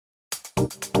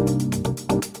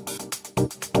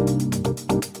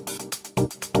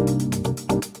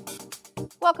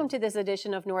Welcome to this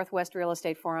edition of Northwest Real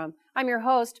Estate Forum. I'm your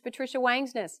host, Patricia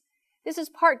Wangsness. This is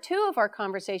part 2 of our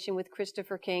conversation with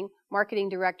Christopher King, Marketing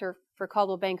Director for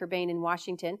Coldwell Banker Bain in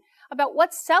Washington, about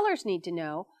what sellers need to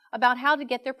know about how to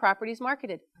get their properties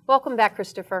marketed. Welcome back,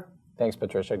 Christopher. Thanks,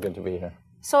 Patricia. Good to be here.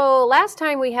 So last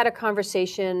time we had a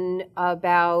conversation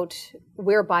about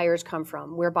where buyers come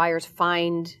from, where buyers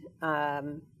find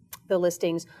the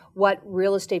listings, what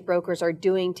real estate brokers are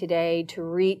doing today to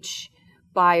reach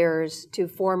buyers, to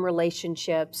form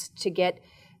relationships, to get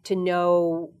to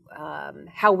know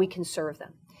how we can serve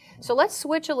them. So let's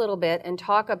switch a little bit and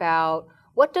talk about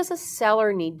what does a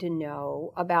seller need to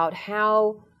know about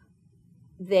how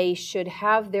they should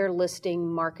have their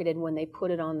listing marketed when they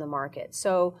put it on the market.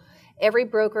 So every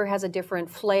broker has a different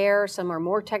flair. Some are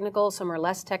more technical, some are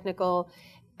less technical.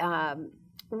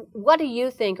 What do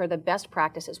you think are the best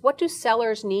practices? What do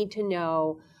sellers need to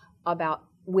know about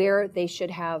where they should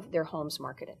have their homes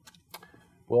marketed?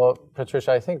 Well,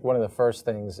 Patricia, I think one of the first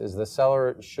things is the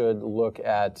seller should look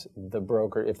at the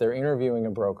broker. If they're interviewing a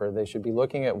broker, they should be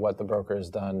looking at what the broker has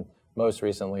done most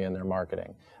recently in their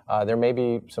marketing. There may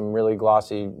be some really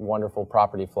glossy, wonderful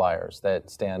property flyers that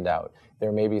stand out.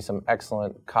 There may be some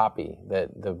excellent copy that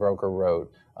the broker wrote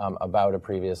about a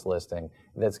previous listing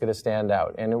that's going to stand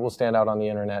out, and it will stand out on the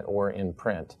internet or in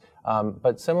print.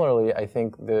 But similarly, I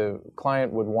think the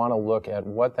client would want to look at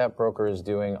what that broker is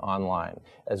doing online.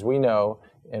 As we know,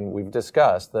 and we've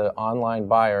discussed, the online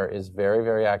buyer is very,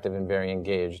 very active and very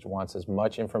engaged, wants as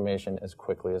much information as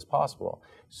quickly as possible.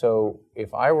 So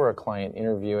if I were a client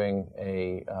interviewing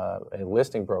a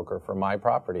listing broker for my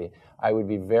property, I would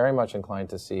be very much inclined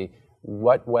to see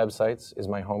what websites is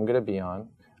my home going to be on,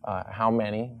 how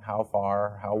many, how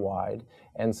far, how wide,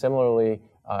 and similarly,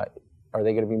 are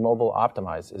they going to be mobile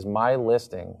optimized? Is my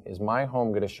listing, is my home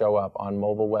going to show up on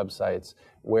mobile websites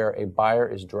where a buyer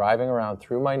is driving around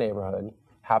through my neighborhood,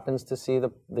 happens to see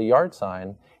the yard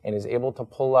sign, and is able to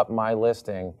pull up my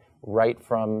listing right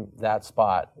from that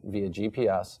spot via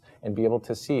GPS and be able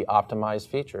to see optimized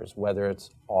features, whether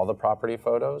it's all the property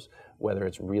photos, whether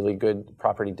it's really good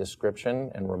property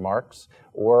description and remarks,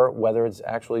 or whether it's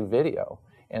actually video.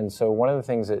 And so one of the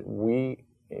things that we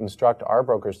instruct our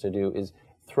brokers to do is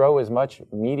throw as much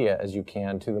media as you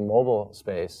can to the mobile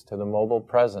space, to the mobile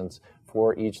presence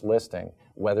for each listing,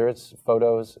 whether it's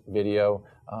photos, video,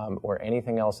 or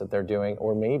anything else that they're doing,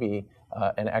 or maybe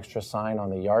an extra sign on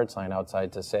the yard sign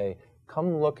outside to say,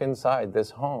 come look inside this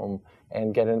home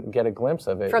and get a glimpse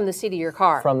of it. From the seat of your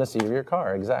car. From the seat of your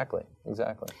car, exactly.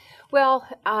 Well,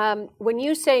 when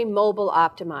you say mobile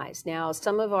optimized, now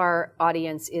some of our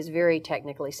audience is very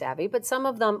technically savvy, but some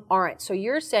of them aren't. So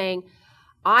you're saying,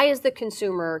 I as the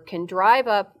consumer can drive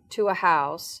up to a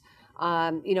house,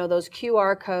 those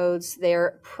QR codes,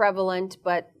 they're prevalent,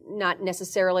 but not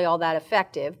necessarily all that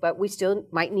effective, but we still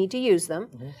might need to use them.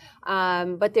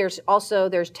 Mm-hmm. But there's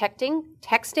texting,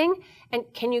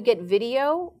 and can you get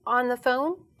video on the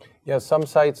phone? Yeah,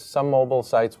 some mobile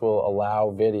sites will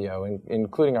allow video,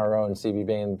 including our own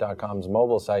cbbain.com's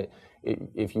mobile site.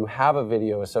 If you have a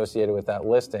video associated with that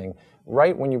listing,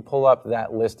 right when you pull up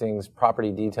that listing's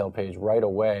property detail page right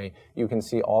away, you can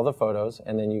see all the photos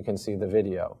and then you can see the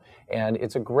video. And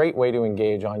it's a great way to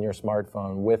engage on your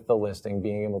smartphone with the listing,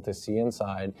 being able to see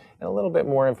inside and a little bit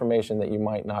more information that you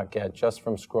might not get just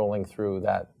from scrolling through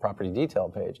that property detail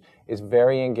page. It's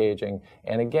very engaging.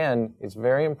 And again, it's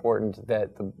very important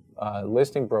that the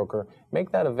listing broker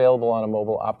make that available on a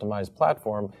mobile optimized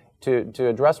platform. To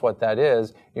address what that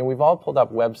is, we've all pulled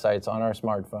up websites on our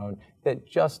smartphone that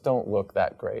just don't look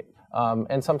that great.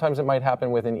 And sometimes it might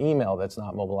happen with an email that's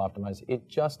not mobile optimized. It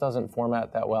just doesn't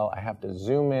format that well. I have to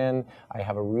zoom in. I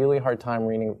have a really hard time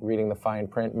reading the fine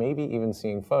print, maybe even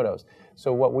seeing photos.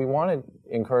 So what we want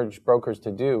to encourage brokers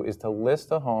to do is to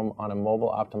list a home on a mobile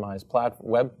optimized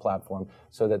web platform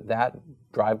so that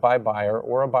drive-by buyer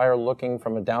or a buyer looking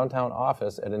from a downtown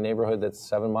office at a neighborhood that's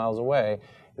 7 miles away,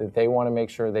 that they want to make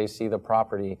sure they see the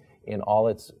property in all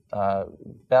its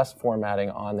best formatting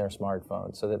on their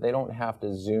smartphone so that they don't have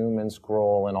to zoom and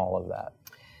scroll and all of that.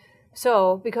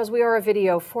 So, because we are a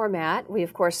video format, we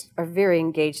of course are very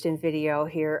engaged in video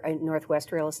here at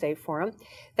Northwest Real Estate Forum.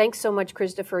 Thanks so much,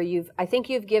 Christopher. I think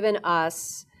you've given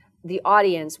us, the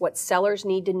audience, what sellers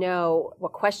need to know,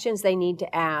 what questions they need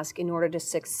to ask in order to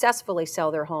successfully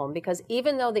sell their home. Because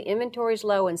even though the inventory is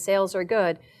low and sales are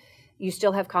good, you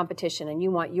still have competition and you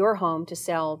want your home to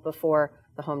sell before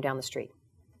the home down the street.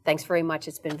 Thanks very much.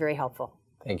 It's been very helpful.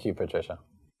 Thank you, Patricia.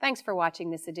 Thanks for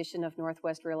watching this edition of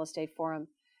Northwest Real Estate Forum.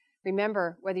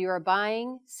 Remember, whether you are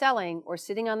buying, selling, or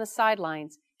sitting on the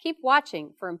sidelines, Keep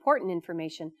watching for important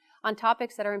information on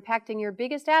topics that are impacting your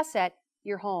biggest asset,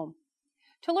 your home.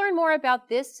 To learn more about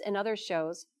this and other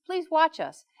shows, please watch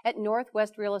us at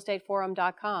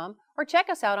northwestrealestateforum.com or check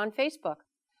us out on Facebook.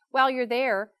 While you're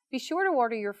there, be sure to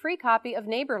order your free copy of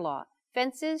Neighbor Law,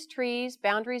 Fences, Trees,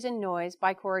 Boundaries, and Noise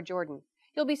by Cora Jordan.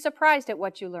 You'll be surprised at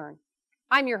what you learn.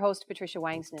 I'm your host, Patricia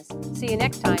Wangsness. See you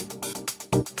next time.